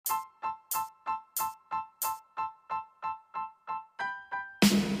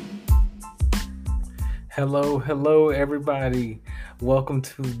Hello, everybody. Welcome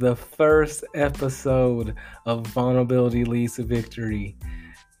to the first episode of Vulnerability Leads to Victory.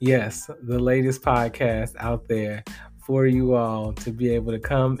 Yes, the latest podcast out there for you all to be able to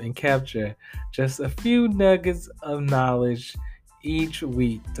come and capture just a few nuggets of knowledge each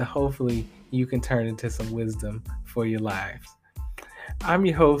week to hopefully you can turn into some wisdom for your lives. I'm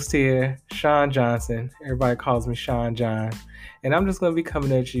your host here, Sean Johnson. Everybody calls me Sean John. And I'm just going to be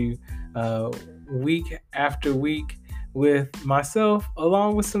coming at you week after week with myself,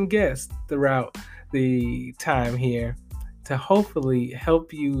 along with some guests throughout the time here to hopefully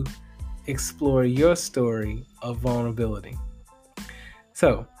help you explore your story of vulnerability.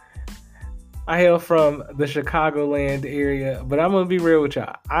 So, I hail from the Chicagoland area, but I'm going to be real with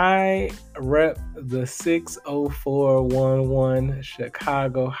y'all. I rep the 60411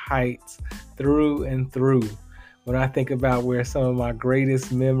 Chicago Heights through and through. When I think about where some of my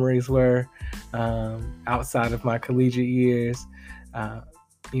greatest memories were outside of my collegiate years,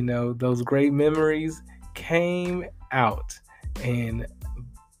 those great memories came out and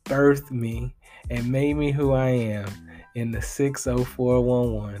birthed me and made me who I am in the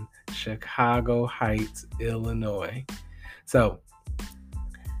 60411 Chicago Heights, Illinois. So,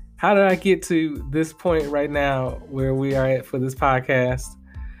 how did I get to this point right now where we are at for this podcast?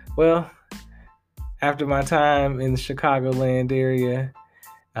 Well, after my time in the Chicagoland area,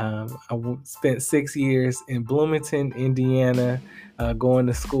 I spent 6 years in Bloomington, Indiana, going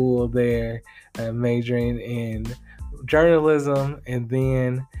to school there, majoring in journalism, and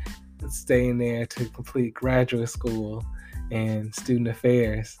then staying there to complete graduate school and student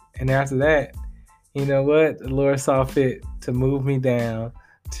affairs. And after that, you know what? The Lord saw fit to move me down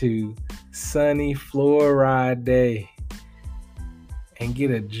to sunny Florida and get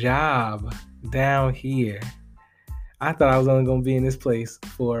a job down here. I thought I was only going to be in this place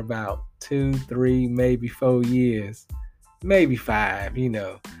for about 2, 3, maybe 4 years, maybe 5,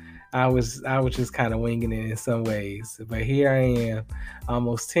 I was just kind of winging it in some ways. But here I am,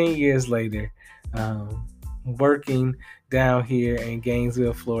 almost 10 years later, working down here in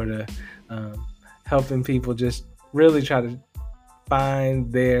Gainesville, Florida, helping people just really try to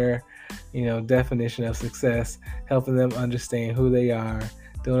find their, definition of success, helping them understand who they are,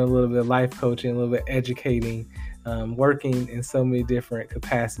 doing a little bit of life coaching, a little bit educating, working in so many different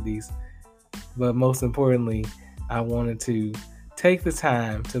capacities. But most importantly, I wanted to take the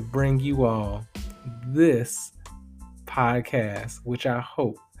time to bring you all this podcast, which I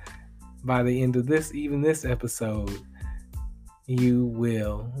hope by the end of this episode, you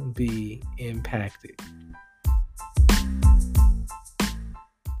will be impacted.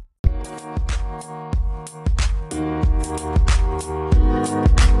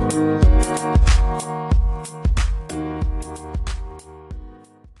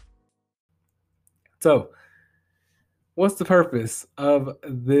 So, what's the purpose of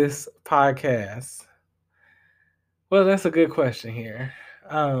this podcast? Well, that's a good question here.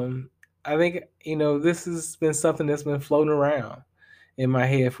 I think, this has been something that's been floating around in my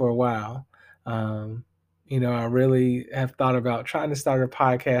head for a while. I really have thought about trying to start a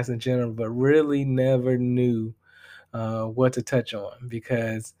podcast in general, but really never knew what to touch on,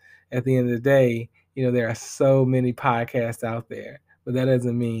 because at the end of the day, there are so many podcasts out there, but that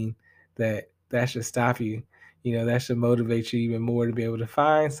doesn't mean that should stop you. That should motivate you even more to be able to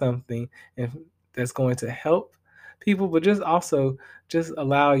find something that's going to help people, but just also just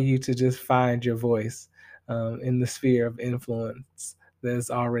allow you to just find your voice in the sphere of influence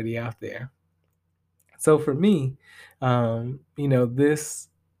that's already out there. So for me, this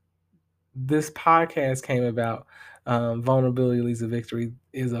podcast came about. Vulnerability leads to victory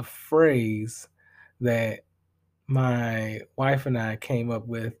is a phrase that my wife and I came up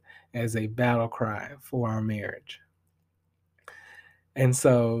with as a battle cry for our marriage. And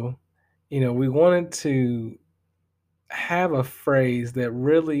so, we wanted to have a phrase that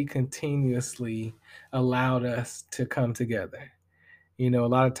really continuously allowed us to come together. A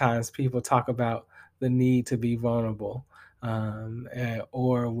lot of times people talk about the need to be vulnerable,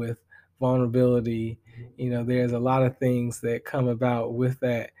 or with vulnerability, there's a lot of things that come about with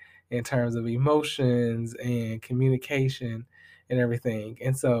that in terms of emotions and communication and everything.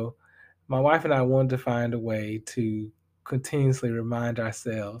 And so my wife and I wanted to find a way to continuously remind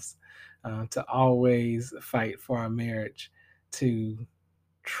ourselves to always fight for our marriage, to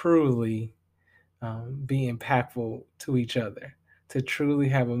truly be impactful to each other, to truly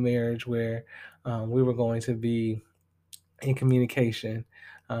have a marriage where we were going to be in communication,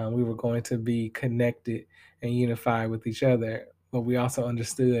 we were going to be connected and unified with each other, but we also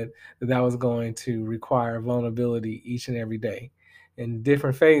understood that was going to require vulnerability each and every day. in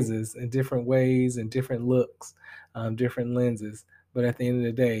different phases, in different ways, and different looks, different lenses. But at the end of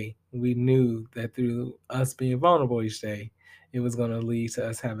the day, we knew that through us being vulnerable each day, it was going to lead to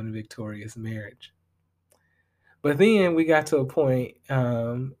us having a victorious marriage. But then we got to a point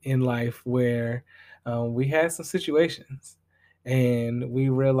in life where we had some situations, and we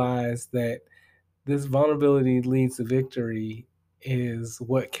realized that this vulnerability leads to victory is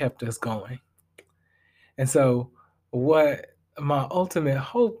what kept us going. And so, what my ultimate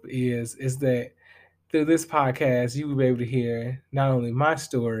hope is that through this podcast, you will be able to hear not only my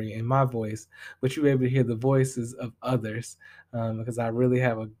story and my voice, but you'll be able to hear the voices of others. Because I really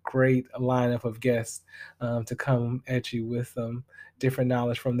have a great lineup of guests to come at you with different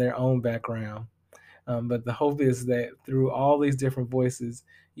knowledge from their own background. But the hope is that through all these different voices,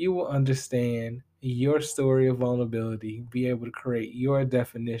 you will understand your story of vulnerability, be able to create your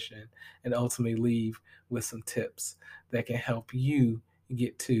definition, and ultimately leave with some tips that can help you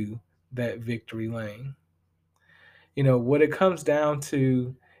get to that victory lane. What it comes down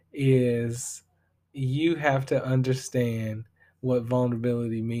to is you have to understand what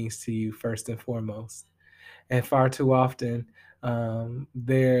vulnerability means to you first and foremost. And far too often,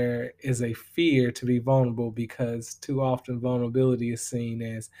 there is a fear to be vulnerable because too often vulnerability is seen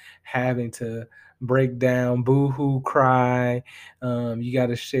as having to break down, boo hoo, cry. You got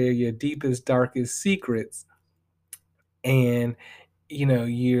to share your deepest, darkest secrets. And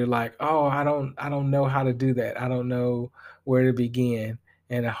you're like, oh, I don't know how to do that. I don't know where to begin.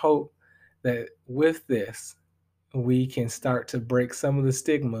 And I hope that with this we can start to break some of the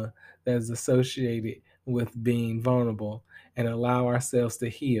stigma that is associated with being vulnerable and allow ourselves to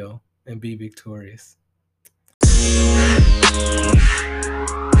heal and be victorious.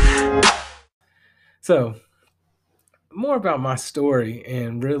 So, more about my story,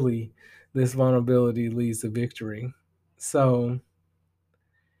 and really, this vulnerability leads to victory. So,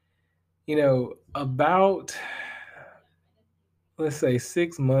 about, let's say,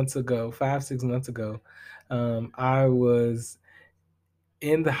 6 months ago, 5, 6 months ago, I was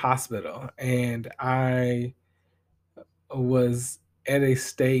in the hospital, and I was at a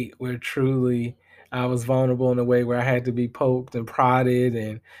state where truly I was vulnerable in a way where I had to be poked and prodded,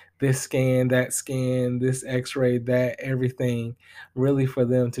 and this scan, this x-ray, that, everything, really for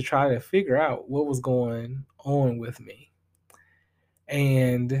them to try to figure out what was going on with me.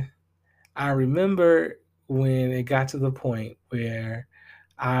 And I remember when it got to the point where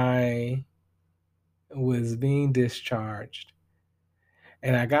I was being discharged,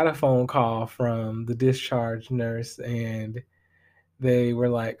 and I got a phone call from the discharge nurse, and they were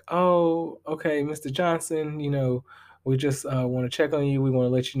like, "Oh, okay, Mr. Johnson, we just want to check on you. We want to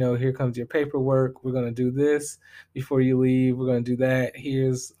let you know, here comes your paperwork. We're going to do this before you leave. We're going to do that.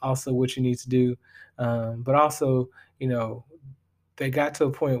 Here's also what you need to do." But also, you know, they got to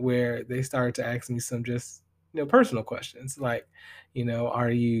a point where they started to ask me some just, personal questions like,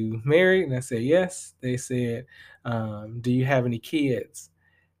 are you married? And I said, yes. They said, do you have any kids?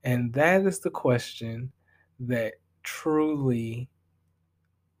 And that is the question that truly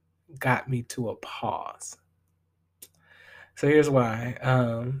got me to a pause. So here's why.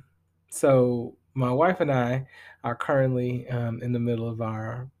 So my wife and I are currently in the middle of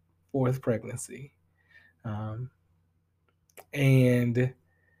our fourth pregnancy. Um, and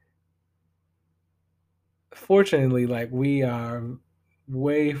fortunately, like, we are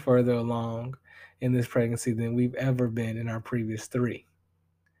way further along in this pregnancy than we've ever been in our previous three.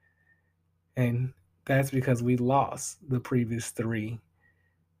 And that's because we lost the previous three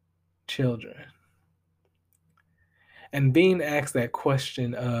children. And being asked that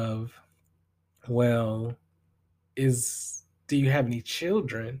question of, well, do you have any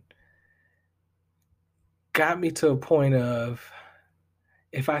children, got me to a point of,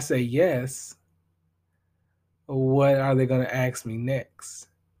 if I say yes, what are they going to ask me next?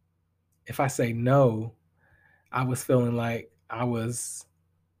 If I say no, I was feeling like I was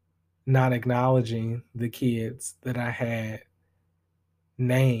not acknowledging the kids that I had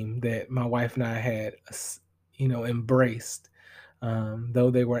named, that my wife and I had, embraced.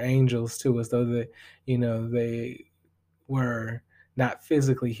 Though they were angels to us, though they were not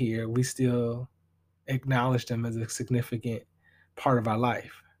physically here, we still acknowledged them as a significant part of our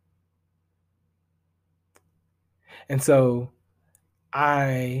life. And so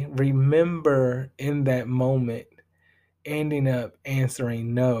I remember in that moment ending up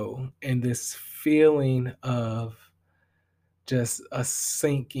answering no, and this feeling of just a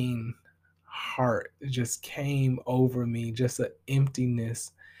sinking heart just came over me, just an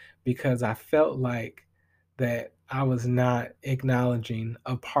emptiness, because I felt like that I was not acknowledging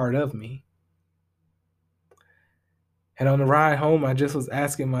a part of me. And on the ride home, I just was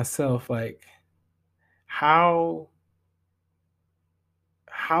asking myself, like, how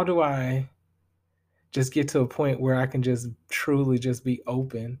how do I just get to a point where I can just truly just be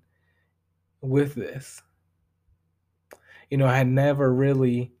open with this? I had never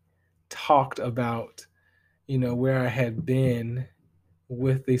really talked about, where I had been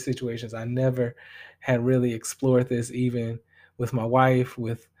with these situations. I never had really explored this even with my wife,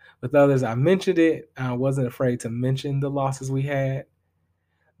 with others. I mentioned it. I wasn't afraid to mention the losses we had,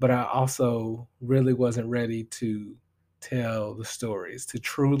 but I also really wasn't ready to tell the stories, to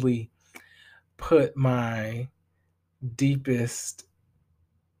truly put my deepest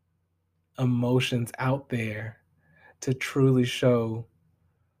emotions out there, to truly show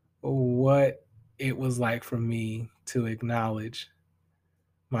what it was like for me to acknowledge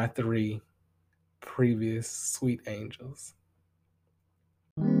my three previous sweet angels.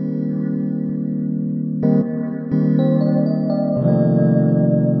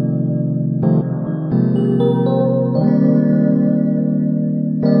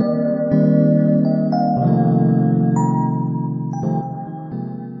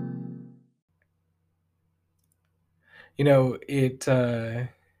 It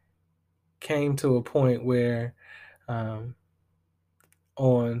came to a point where um,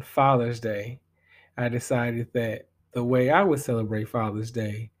 on Father's Day, I decided that the way I would celebrate Father's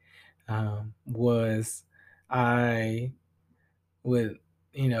Day was I would,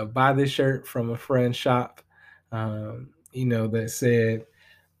 buy this shirt from a friend's shop, that said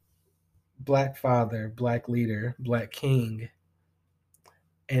Black Father, Black Leader, Black King.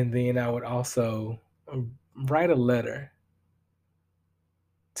 And then I would also write a letter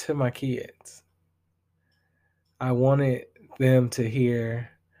to my kids. I wanted them to hear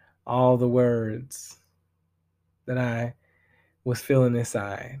all the words that I was feeling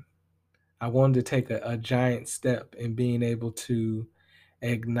inside. I wanted to take a giant step in being able to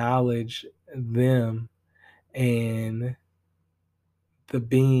acknowledge them and the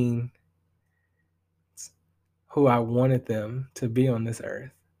being who I wanted them to be on this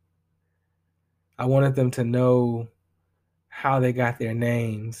earth. I wanted them to know how they got their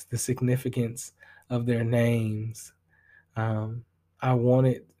names, the significance of their names. Um, I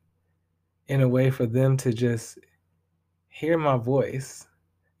wanted, in a way, for them to just hear my voice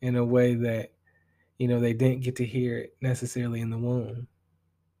in a way that, they didn't get to hear it necessarily in the womb.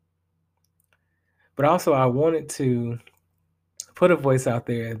 But also, I wanted to put a voice out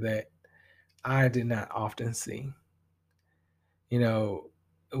there that I did not often see. You know,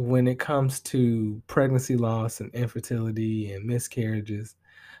 when it comes to pregnancy loss and infertility and miscarriages,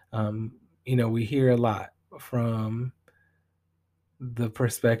 um, we hear a lot from the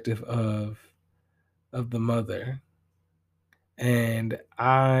perspective of the mother. And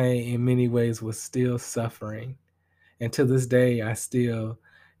I, in many ways, was still suffering. And to this day, I still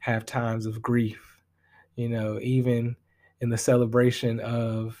have times of grief, even in the celebration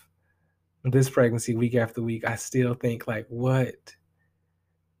of this pregnancy week after week, I still think like, what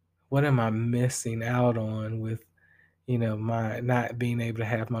am I missing out on with, my not being able to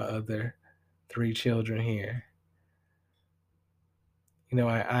have my other three children here?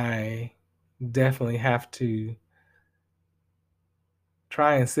 I definitely have to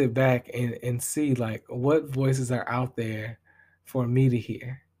try and sit back and see like what voices are out there for me to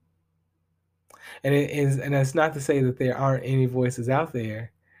hear. And it's not to say that there aren't any voices out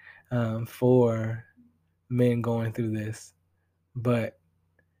there for men going through this, but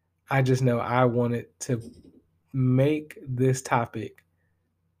I just know I wanted to make this topic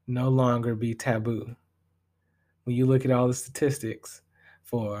no longer be taboo. When you look at all the statistics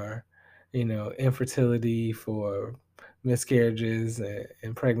for, infertility, for miscarriages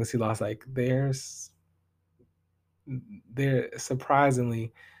and pregnancy loss, like there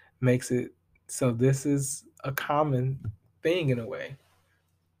surprisingly makes it so this is a common thing in a way.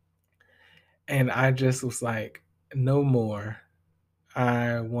 And I just was like, no more.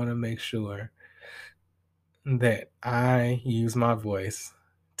 I want to make sure that I use my voice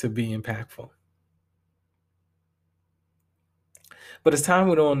to be impactful. But as time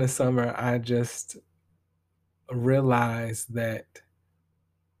went on this summer, I just realized that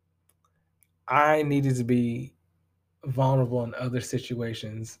I needed to be vulnerable in other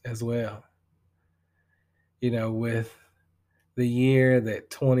situations as well. With the year that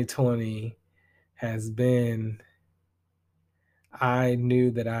 2020 has been, I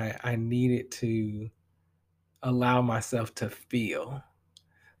knew that I needed to allow myself to feel.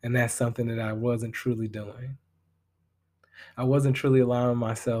 And that's something that I wasn't truly doing. I wasn't truly allowing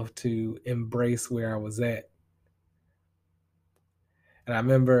myself to embrace where I was at. And I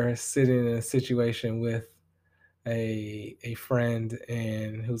remember sitting in a situation with a friend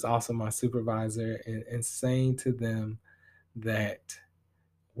and who's also my supervisor, and saying to them that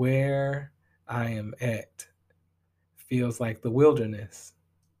where I am at feels like the wilderness,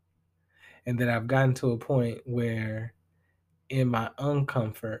 and that I've gotten to a point where in my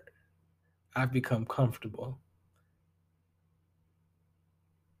uncomfort, I've become comfortable.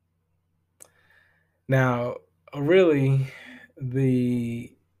 Now, really,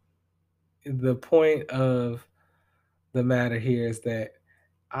 the the point of the matter here is that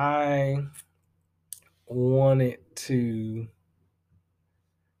I wanted to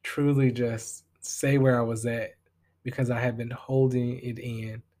truly just say where I was at because I had been holding it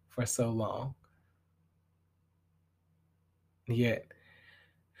in for so long. Yet,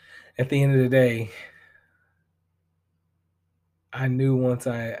 at the end of the day, I knew once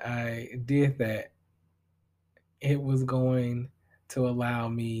I did that, it was going to allow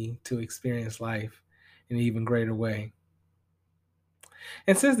me to experience life in an even greater way.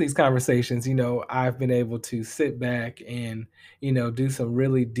 And since these conversations, I've been able to sit back and, do some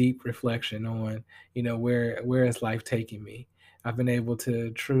really deep reflection on, where is life taking me? I've been able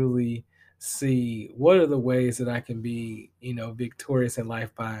to truly see what are the ways that I can be, victorious in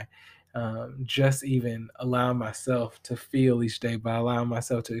life by just even allowing myself to feel each day, by allowing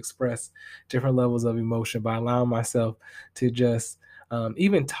myself to express different levels of emotion, by allowing myself to just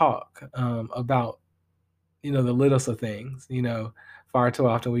even talk about the littlest of things. Far too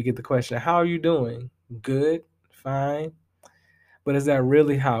often we get the question, "How are you doing?" Good, fine. But is that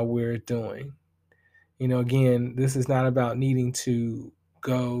really how we're doing? Again, this is not about needing to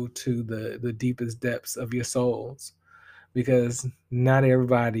go to the deepest depths of your souls, because not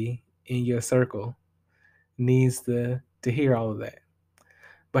everybody in your circle needs to hear all of that.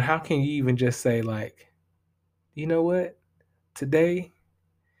 But how can you even just say, like, "You know what? Today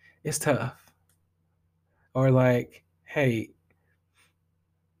it's tough." Or like, "Hey,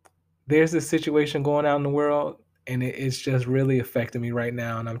 there's this situation going on in the world, and it's just really affecting me right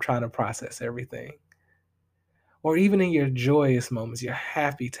now, and I'm trying to process everything." Or even in your joyous moments, your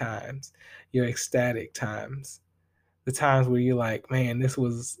happy times, your ecstatic times, the times where you're like, "Man, this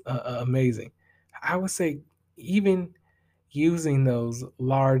was amazing." I would say even using those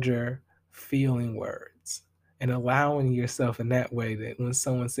larger feeling words and allowing yourself in that way, that when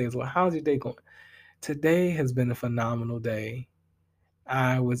someone says, "Well, how's your day going?" "Today has been a phenomenal day.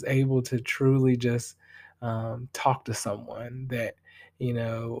 I was able to truly just talk to someone that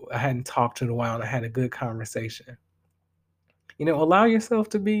I hadn't talked to in a while, and I had a good conversation." Allow yourself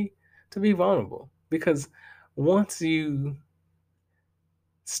to be vulnerable, because once you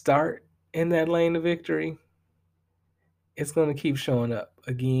start in that lane of victory, it's going to keep showing up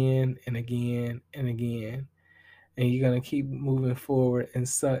again and again and again, and you're going to keep moving forward in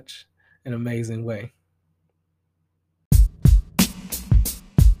such an amazing way.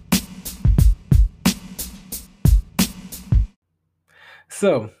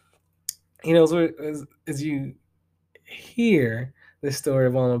 So, as you hear this story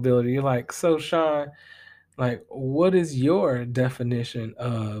of vulnerability, you're like, "So, Sean, like, what is your definition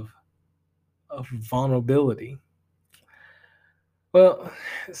of vulnerability?" Well,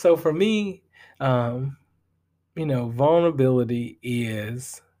 so for me, um, vulnerability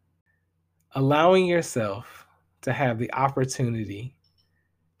is allowing yourself to have the opportunity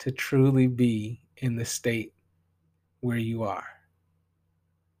to truly be in the state where you are.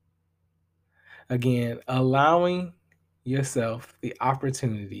 Again, allowing yourself the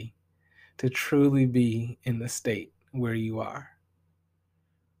opportunity to truly be in the state where you are.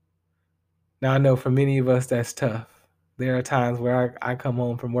 Now, I know for many of us that's tough. There are times where I come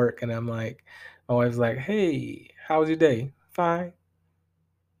home from work and I'm like, my wife's like, "Hey, how was your day?" "Fine."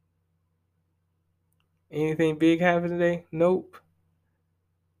 "Anything big happen today?" "Nope."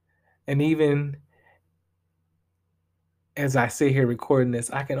 And even as I sit here recording this,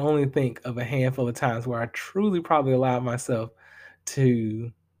 I can only think of a handful of times where I truly probably allowed myself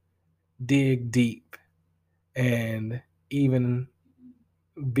to dig deep and even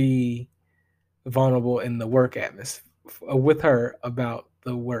be vulnerable in the work atmosphere with her about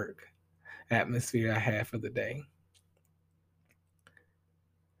the work atmosphere I had for the day.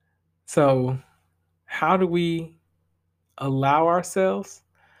 So, how do we allow ourselves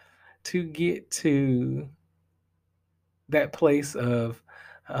to get to that place of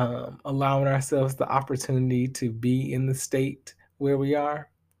allowing ourselves the opportunity to be in the state where we are?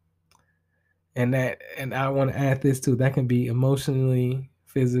 And I want to add this too, that can be emotionally,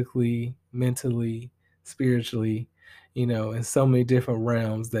 physically, mentally, spiritually, in so many different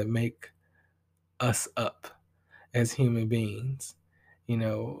realms that make us up as human beings. You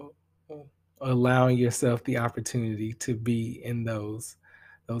know, allowing yourself the opportunity to be in those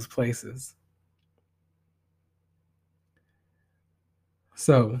places.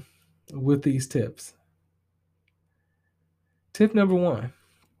 So, with these tips, tip number 1,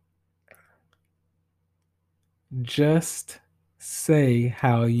 just say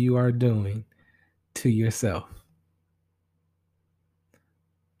how you are doing to yourself.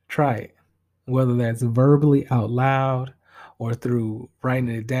 Try it, whether that's verbally out loud or through writing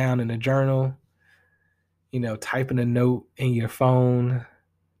it down in a journal, typing a note in your phone,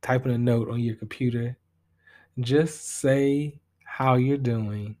 typing a note on your computer. Just say how you're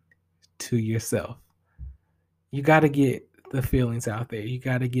doing to yourself. You got to get the feelings out there. You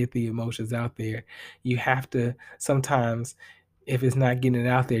got to get the emotions out there. You have to sometimes, if it's not getting it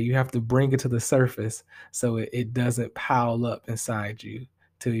out there, you have to bring it to the surface so it doesn't pile up inside you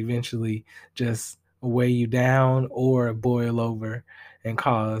to eventually just weigh you down or boil over and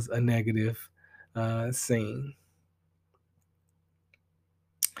cause a negative scene.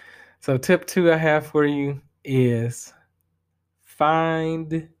 So tip 2 I have for you is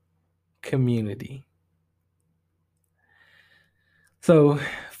find community. So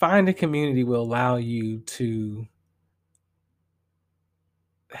find a community will allow you to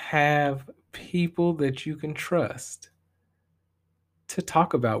have people that you can trust to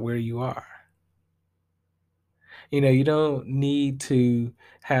talk about where you are. You don't need to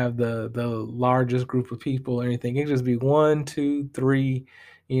have the largest group of people or anything. It can just be 1, 2, 3,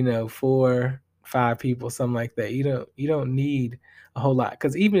 4, 5 people, something like that. You don't need a whole lot,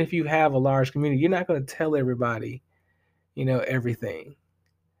 because even if you have a large community, you're not going to tell everybody, everything.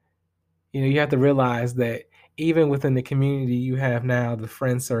 You have to realize that even within the community you have now, the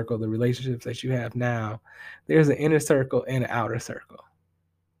friend circle, the relationships that you have now, there's an inner circle and an outer circle.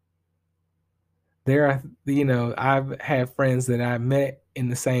 There are, I've had friends that I met in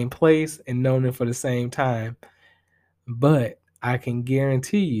the same place and known them for the same time, but I can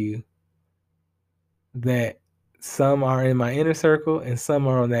guarantee you that some are in my inner circle and some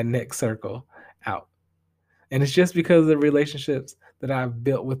are on that next circle out. And it's just because of the relationships that I've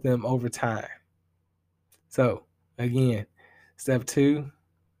built with them over time. So, again, step 2,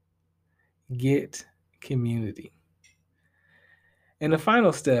 get community. And the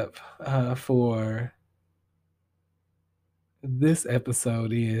final step for this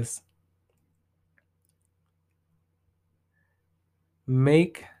episode is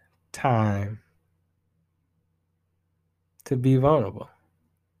make time to be vulnerable.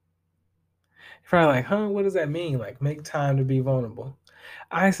 You're probably like, what does that mean? Like, make time to be vulnerable.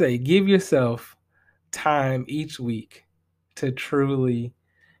 I say give yourself time each week to truly,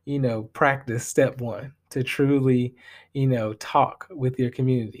 practice step 1, to truly, talk with your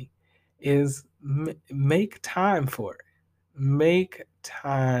community, is make time for it. Make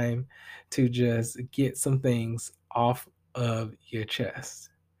time to just get some things off of your chest.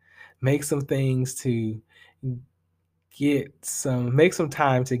 Make some things to make some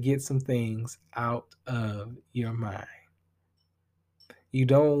time to get some things out of your mind. You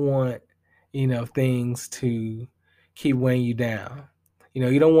don't want, things to keep weighing you down.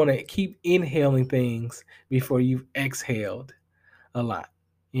 You don't want to keep inhaling things before you've exhaled a lot.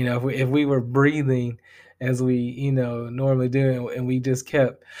 If we were breathing as we, normally do, and we just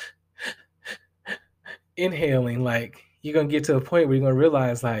kept inhaling, like, you're going to get to a point where you're going to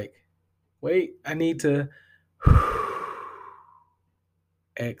realize, like, wait, I need to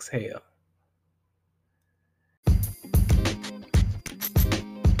exhale.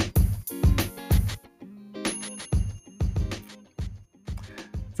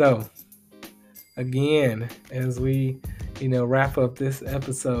 So, again, as we, wrap up this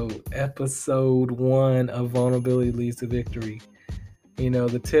episode 1 of Vulnerability Leads to Victory,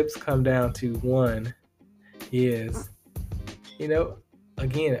 the tips come down to 1 is,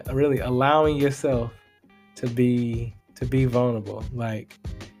 again, really allowing yourself to be vulnerable. Like,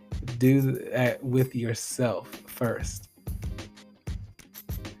 do that with yourself first.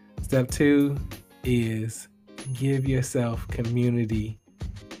 Step 2 is give yourself community.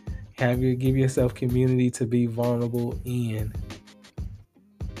 Give yourself community to be vulnerable in.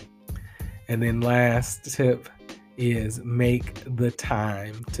 And then last tip is make the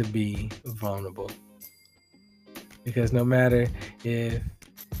time to be vulnerable. Because no matter if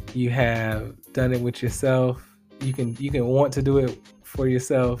you have done it with yourself, you can want to do it for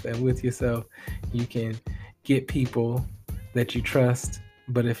yourself and with yourself. You can get people that you trust,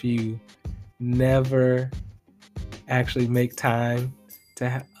 but if you never actually make time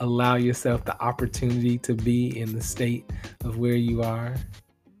to allow yourself the opportunity to be in the state of where you are,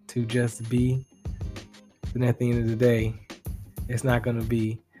 to just be, then at the end of the day, it's not going to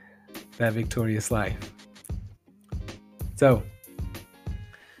be that victorious life. So,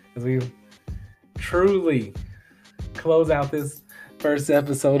 as we truly close out this first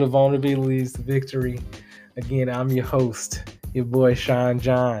episode of Vulnerability Leads to Victory, again, I'm your host, your boy Sean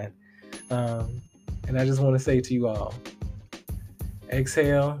John. And I just want to say to you all,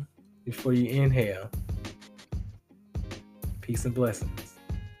 exhale before you inhale. Peace and blessings.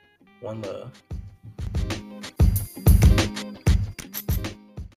 One love.